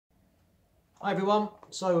Hi everyone,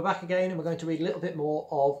 so we're back again and we're going to read a little bit more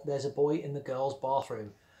of There's a Boy in the Girls'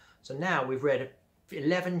 Bathroom. So now we've read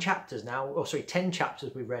 11 chapters now, or sorry, 10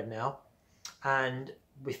 chapters we've read now, and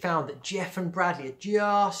we found that Jeff and Bradley are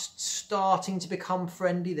just starting to become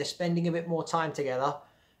friendly. They're spending a bit more time together,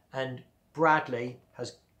 and Bradley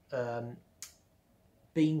has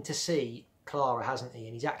been to see Clara, hasn't he?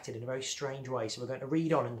 And he's acted in a very strange way, so we're going to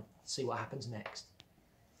read on and see what happens next.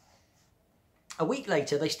 A week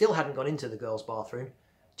later, they still hadn't gone into the girls' bathroom.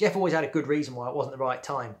 Jeff always had a good reason why it wasn't the right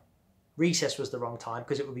time. Recess was the wrong time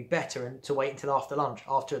because it would be better to wait until after lunch,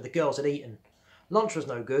 after the girls had eaten. Lunch was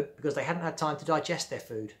no good because they hadn't had time to digest their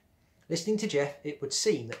food. Listening to Jeff, it would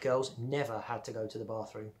seem that girls never had to go to the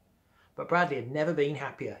bathroom. But Bradley had never been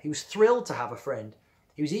happier. He was thrilled to have a friend.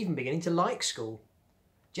 He was even beginning to like school.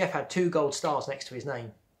 Jeff had 2 gold stars next to his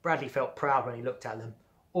name. Bradley felt proud when he looked at them,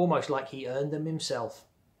 almost like he earned them himself.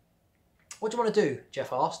 "What do you want to do?"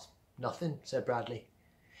 Jeff asked. "Nothing," said Bradley.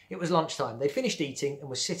 It was lunchtime. They'd finished eating and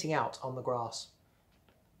were sitting out on the grass.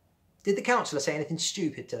 "Did the counsellor say anything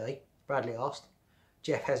stupid today?" Bradley asked.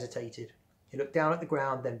 Jeff hesitated. He looked down at the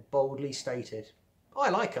ground, then boldly stated, "I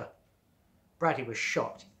like her." Bradley was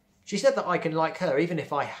shocked. "She said that I can like her even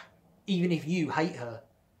if you hate her,"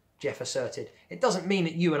 Jeff asserted. "It doesn't mean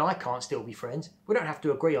that you and I can't still be friends. We don't have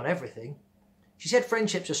to agree on everything. She said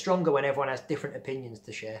friendships are stronger when everyone has different opinions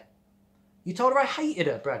to share." "You told her I hated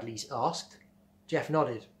her?" Bradley asked. Jeff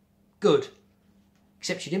nodded. "Good.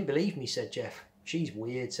 Except she didn't believe me," said Jeff. "She's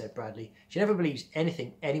weird," said Bradley. "She never believes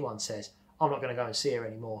anything anyone says. I'm not going to go and see her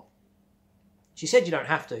anymore." "She said you don't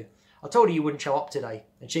have to. I told her you wouldn't show up today,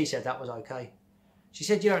 and she said that was okay. She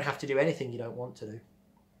said you don't have to do anything you don't want to do."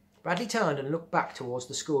 Bradley turned and looked back towards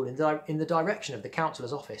the school in the direction of the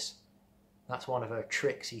counsellor's office. "That's one of her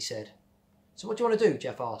tricks," he said. "So what do you want to do?"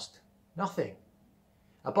 Jeff asked. "Nothing."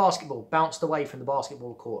 A basketball bounced away from the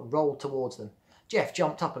basketball court and rolled towards them. Jeff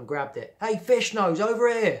jumped up and grabbed it. "Hey, fish nose, over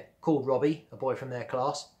here!" called Robbie, a boy from their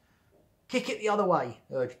class. "Kick it the other way,"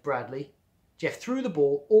 urged Bradley. Jeff threw the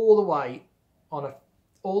ball all the way on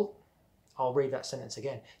I'll read that sentence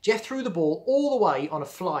again. Jeff threw the ball all the way on a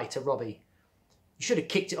fly to Robbie. "You should have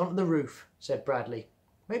kicked it onto the roof," said Bradley.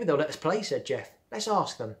 "Maybe they'll let us play," said Jeff. "Let's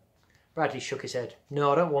ask them." Bradley shook his head.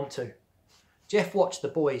 "No, I don't want to." Jeff watched the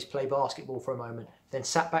boys play basketball for a moment, then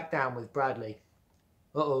sat back down with Bradley.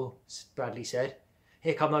 "Uh-oh," Bradley said.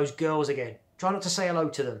 "Here come those girls again. Try not to say hello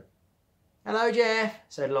to them." "Hello, Jeff,"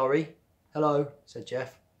 said Laurie. "Hello," said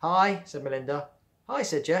Jeff. "Hi," said Melinda. "Hi,"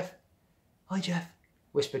 said Jeff. "Hi, Jeff,"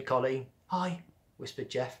 whispered Colleen. "Hi," whispered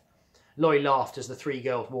Jeff. Laurie laughed as the 3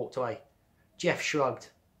 girls walked away. Jeff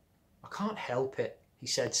shrugged. "I can't help it," he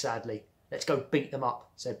said sadly. "Let's go beat them up,"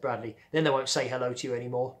 said Bradley. "Then they won't say hello to you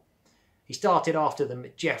anymore." He started after them,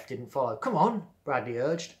 but Jeff didn't follow. "Come on," Bradley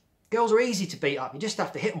urged. "Girls are easy to beat up. You just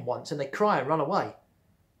have to hit them once and they cry and run away."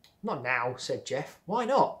 "Not now," said Jeff. "Why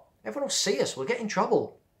not? Everyone will see us. We'll get in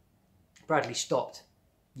trouble." Bradley stopped.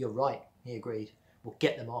 "You're right," he agreed. "We'll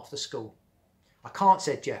get them after school." "I can't,"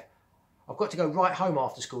 said Jeff. "I've got to go right home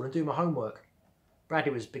after school and do my homework."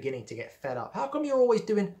 Bradley was beginning to get fed up. "How come you're always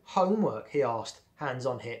doing homework?" he asked, hands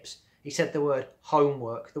on hips. He said the word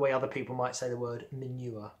homework the way other people might say the word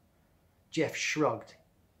manure. Jeff shrugged.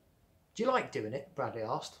 "Do you like doing it?" Bradley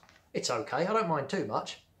asked. "It's okay, I don't mind too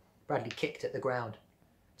much." Bradley kicked at the ground.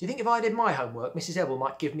 "Do you think if I did my homework, Mrs. Ebel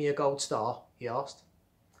might give me a gold star?" he asked.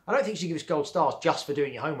 "I don't think she gives gold stars just for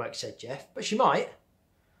doing your homework," said Jeff, "but she might."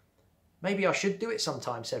 "Maybe I should do it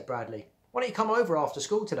sometime," said Bradley. "Why don't you come over after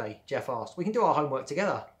school today?" Jeff asked. "We can do our homework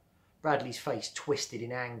together." Bradley's face twisted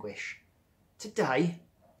in anguish. "Today?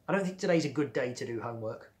 I don't think today's a good day to do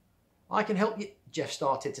homework." "I can help you," Jeff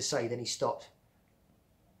started to say, then he stopped.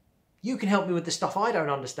 "You can help me with the stuff I don't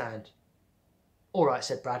understand." "All right,"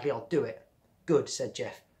 said Bradley, "I'll do it." "Good," said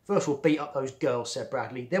Jeff. "First we'll beat up those girls," said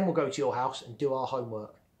Bradley. "Then we'll go to your house and do our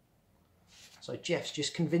homework." So Jeff's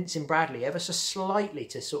just convincing Bradley ever so slightly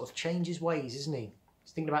to sort of change his ways, isn't he?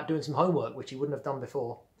 He's thinking about doing some homework, which he wouldn't have done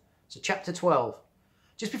before. So chapter 12.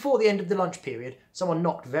 Just before the end of the lunch period, someone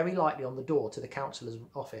knocked very lightly on the door to the counsellor's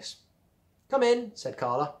office. "Come in," said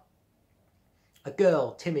Carla. A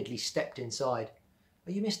girl timidly stepped inside.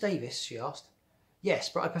 "Are you Miss Davis?" she asked. "Yes,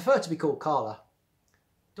 but I prefer to be called Carla."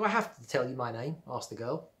 "Do I have to tell you my name?" asked the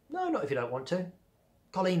girl. "No, not if you don't want to."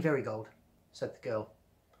 "Colleen Verygold," said the girl.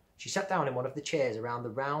 She sat down in one of the chairs around the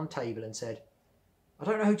round table and said, "I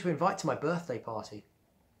don't know who to invite to my birthday party."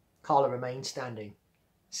 Carla remained standing.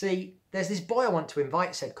 "See, there's this boy I want to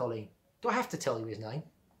invite," said Colleen. "Do I have to tell you his name?"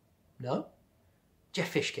 "No."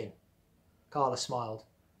 "Jeff Fishkin." Carla smiled.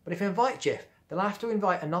 "But if I invite Jeff, then I'll have to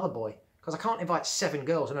invite another boy, because I can't invite 7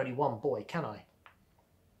 girls and only 1 boy, can I?"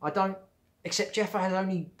 I don't Except Jeff has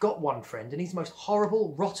only got one friend and he's the most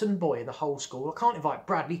horrible, rotten boy in the whole school. I can't invite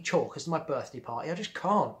Bradley Chalkers to my birthday party. I just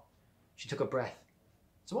can't. She took a breath.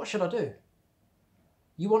 So what should I do?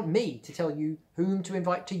 You want me to tell you whom to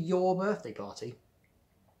invite to your birthday party?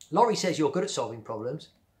 Laurie says you're good at solving problems.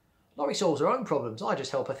 Laurie solves her own problems. I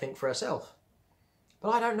just help her think for herself. But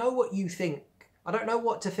I don't know what you think. I don't know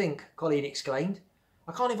what to think, Colleen exclaimed.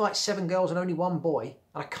 I can't invite 7 girls and only 1 boy,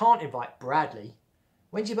 and I can't invite Bradley.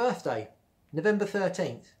 When's your birthday? November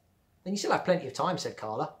 13th. Then you still have plenty of time, said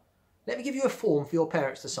Carla. Let me give you a form for your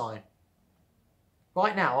parents to sign.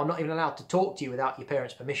 Right now, I'm not even allowed to talk to you without your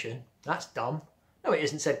parents' permission. That's dumb. No, it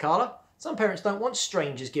isn't, said Carla. Some parents don't want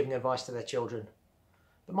strangers giving advice to their children.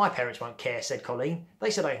 But my parents won't care, said Colleen.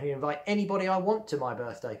 They said I can invite anybody I want to my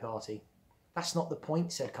birthday party. That's not the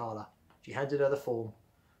point, said Carla. She handed her the form.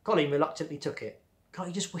 Colleen reluctantly took it. Can't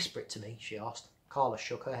you just whisper it to me? She asked. Carla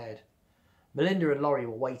shook her head. Melinda and Laurie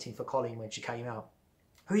were waiting for Colleen when she came out.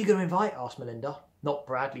 Who are you going to invite? Asked Melinda. Not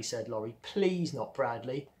Bradley, said Laurie. Please, not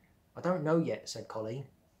Bradley. I don't know yet, said Colleen.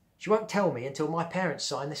 She won't tell me until my parents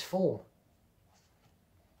sign this form.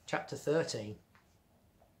 Chapter 13.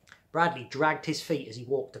 Bradley dragged his feet as he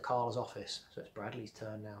walked to Carla's office. So it's Bradley's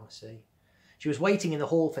turn now, I see. She was waiting in the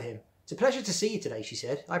hall for him. It's a pleasure to see you today, she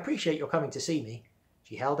said. I appreciate your coming to see me.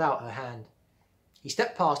 She held out her hand. He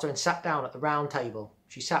stepped past her and sat down at the round table.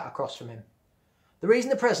 She sat across from him. The reason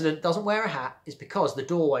the president doesn't wear a hat is because the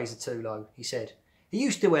doorways are too low, he said. He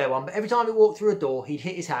used to wear one, but every time he walked through a door, he'd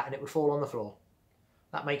hit his hat and it would fall on the floor.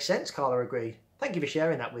 That makes sense, Carla agreed. Thank you for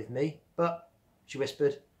sharing that with me, but, she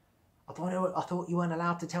whispered, I thought you weren't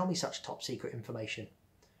allowed to tell me such top-secret information.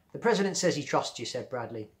 The president says he trusts you, said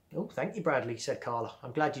Bradley. Oh, thank you, Bradley, said Carla.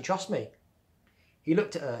 I'm glad you trust me. He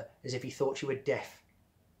looked at her as if he thought she were deaf.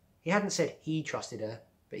 He hadn't said he trusted her,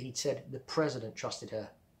 but he'd said the president trusted her.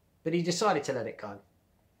 But he decided to let it go.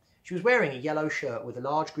 She was wearing a yellow shirt with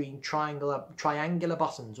large green triangular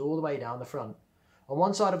buttons all the way down the front. On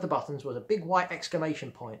one side of the buttons was a big white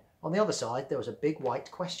exclamation point. On the other side, there was a big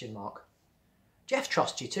white question mark. Jeff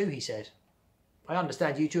trusts you too, he said. I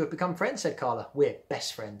understand you two have become friends, said Carla. We're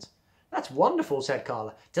best friends. That's wonderful, said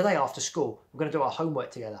Carla. Today after school, we're going to do our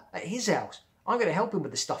homework together. At his house. I'm going to help him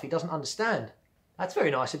with the stuff he doesn't understand. That's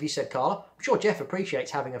very nice of you, said Carla. I'm sure Jeff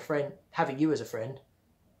appreciates having you as a friend.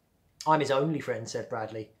 I'm his only friend, said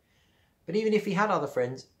Bradley. But even if he had other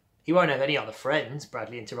friends... He won't have any other friends,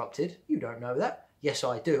 Bradley interrupted. You don't know that. Yes,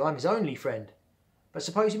 I do. I'm his only friend. But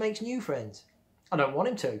suppose he makes new friends. I don't want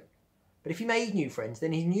him to. But if he made new friends,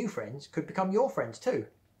 then his new friends could become your friends too.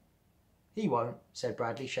 He won't, said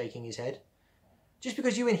Bradley, shaking his head. Just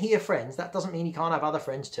because you and he are friends, that doesn't mean he can't have other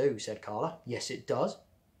friends too, said Carla. Yes, it does.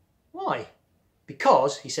 Why?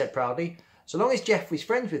 Because, he said proudly, so long as Jeff is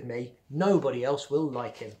friends with me, nobody else will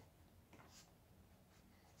like him.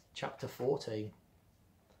 Chapter 14.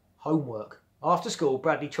 Homework. After school,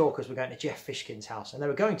 Bradley Chalkers were going to Jeff Fishkin's house and they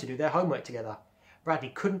were going to do their homework together. Bradley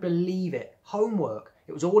couldn't believe it. Homework.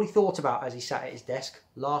 It was all he thought about as he sat at his desk,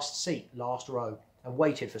 last seat, last row, and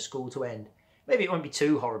waited for school to end. Maybe it won't be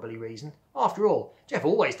too horribly reasoned. After all, Jeff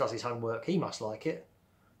always does his homework. He must like it.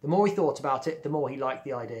 The more he thought about it, the more he liked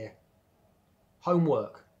the idea.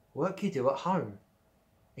 Homework. Work you do at home.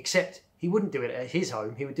 Except he wouldn't do it at his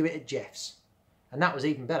home, he would do it at Jeff's. And that was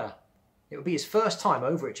even better. It would be his first time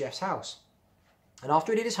over at Jeff's house. And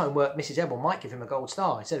after he did his homework, Mrs. Ebel might give him a gold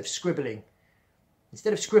star instead of scribbling.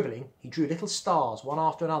 Instead of scribbling, he drew little stars one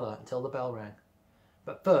after another until the bell rang.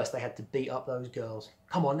 But first they had to beat up those girls.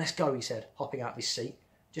 Come on, let's go, he said, hopping out of his seat.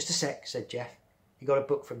 Just a sec, said Jeff. He got a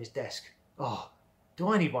book from his desk. Oh, do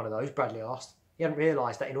I need one of those? Bradley asked. He hadn't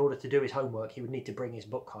realised that in order to do his homework he would need to bring his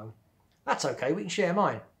book home. That's okay, we can share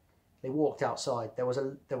mine. They walked outside. There was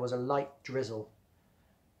a light drizzle.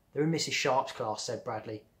 They're in Mrs. Sharp's class, said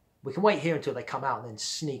Bradley. We can wait here until they come out and then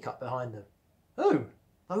sneak up behind them. Who?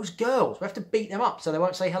 Those girls. We have to beat them up so they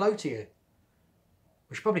won't say hello to you.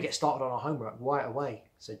 We should probably get started on our homework right away,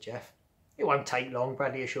 said Jeff. It won't take long,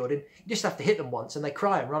 Bradley assured him. You just have to hit them once and they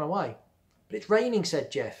cry and run away. But it's raining,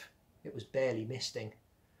 said Jeff. It was barely misting.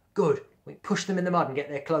 Good. We push them in the mud and get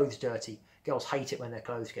their clothes dirty. Girls hate it when their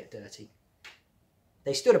clothes get dirty.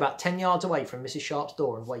 They stood about 10 yards away from Mrs. Sharp's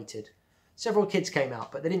door and waited. Several kids came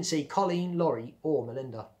out, but they didn't see Colleen, Laurie or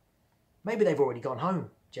Melinda. Maybe they've already gone home,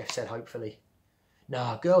 Jeff said hopefully.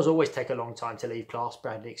 No, girls always take a long time to leave class,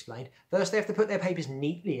 Bradley explained. First they have to put their papers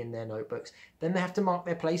neatly in their notebooks. Then they have to mark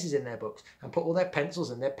their places in their books and put all their pencils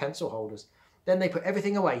in their pencil holders. Then they put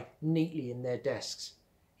everything away neatly in their desks.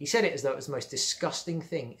 He said it as though it was the most disgusting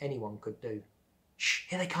thing anyone could do. Shh,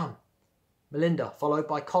 here they come. Melinda, followed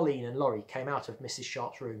by Colleen and Laurie, came out of Mrs.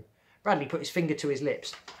 Sharp's room. Bradley put his finger to his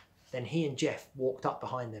lips. Then he and Jeff walked up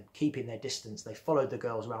behind them, keeping their distance. They followed the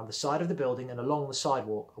girls around the side of the building and along the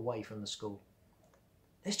sidewalk away from the school.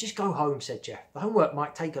 "Let's just go home," said Jeff. "The homework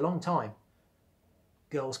might take a long time."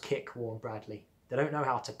 "Girls kick," warned Bradley. "They don't know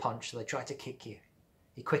how to punch, so they try to kick you."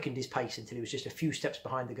 He quickened his pace until he was just a few steps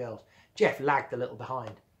behind the girls. Jeff lagged a little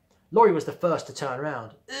behind. Laurie was the first to turn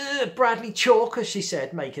around. "Bradley Chalker," she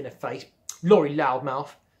said, making a face. "Laurie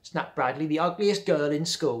Loudmouth," snapped Bradley, "the ugliest girl in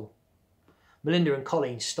school." Melinda and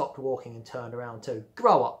Colleen stopped walking and turned around too.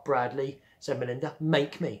 "Grow up, Bradley," said Melinda.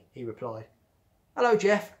 "Make me," he replied. "Hello,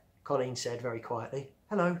 Jeff," Colleen said very quietly.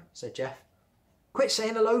 "Hello," said Jeff. "Quit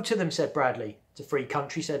saying hello to them," said Bradley. "It's a free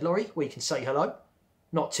country," said Laurie. "We can say hello."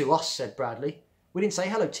 "Not to us," said Bradley. "We didn't say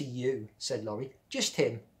hello to you," said Laurie. "Just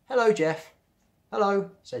him. Hello, Jeff."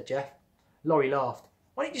 "Hello," said Jeff. Laurie laughed.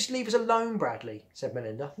 "Why don't you just leave us alone, Bradley?" said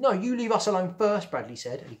Melinda. "No, you leave us alone first," Bradley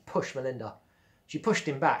said, and he pushed Melinda. She pushed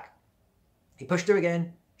him back. He pushed her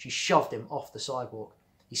again. She shoved him off the sidewalk.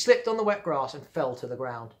 He slipped on the wet grass and fell to the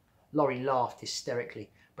ground. Laurie laughed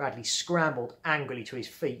hysterically. Bradley scrambled angrily to his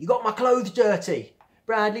feet. "You got my clothes dirty."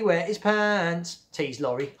 "Bradley wet his pants," teased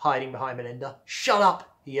Laurie, hiding behind Melinda. "Shut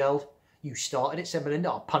up," he yelled. "You started it," said Melinda.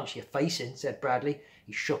 "I'll punch your face in," said Bradley.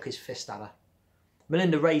 He shook his fist at her.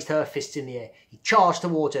 Melinda raised her fists in the air. He charged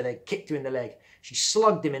towards her, then kicked her in the leg. She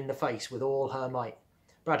slugged him in the face with all her might.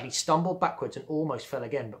 Bradley stumbled backwards and almost fell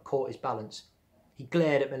again, but caught his balance. He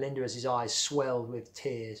glared at Melinda as his eyes swelled with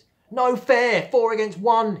tears. "No fair! 4 against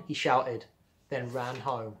 1, he shouted, then ran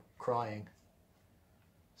home, crying.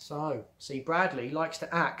 So, see, Bradley likes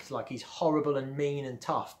to act like he's horrible and mean and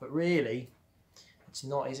tough, but really, it's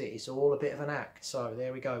not, is it? It's all a bit of an act. So,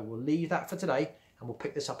 there we go. We'll leave that for today, and we'll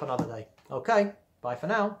pick this up another day. Okay, bye for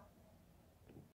now.